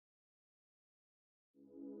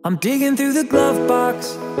I'm digging through the glove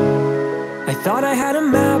box. I thought I had a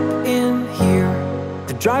map in here.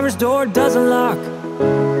 The driver's door doesn't lock.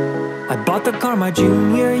 I bought the car my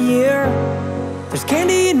junior year. There's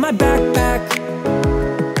candy in my backpack,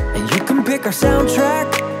 and you can pick our soundtrack.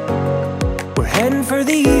 We're heading for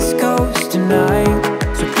the East Coast tonight,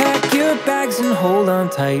 so pack your bags and hold on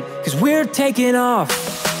tight, 'cause we're taking off.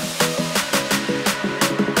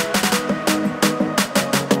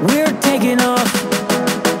 We're taking off.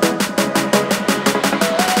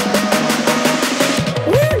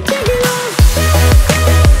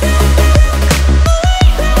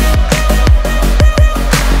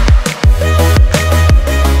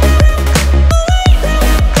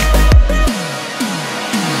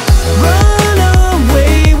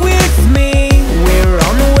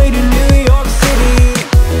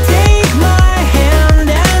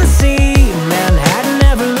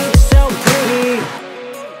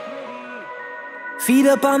 Feet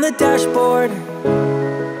up on the dashboard,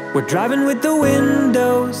 we're driving with the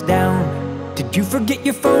windows down. Did you forget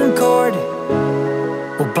your phone cord?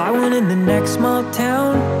 We'll buy one in the next small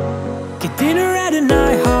town. Get dinner at an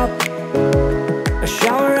IHOP, a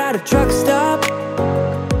shower at a truck stop.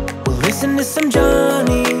 We'll listen to some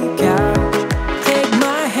Johnny Cash. Take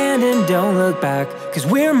my hand and don't look back, 'cause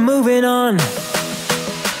we're moving on.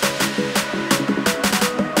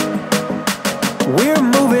 We're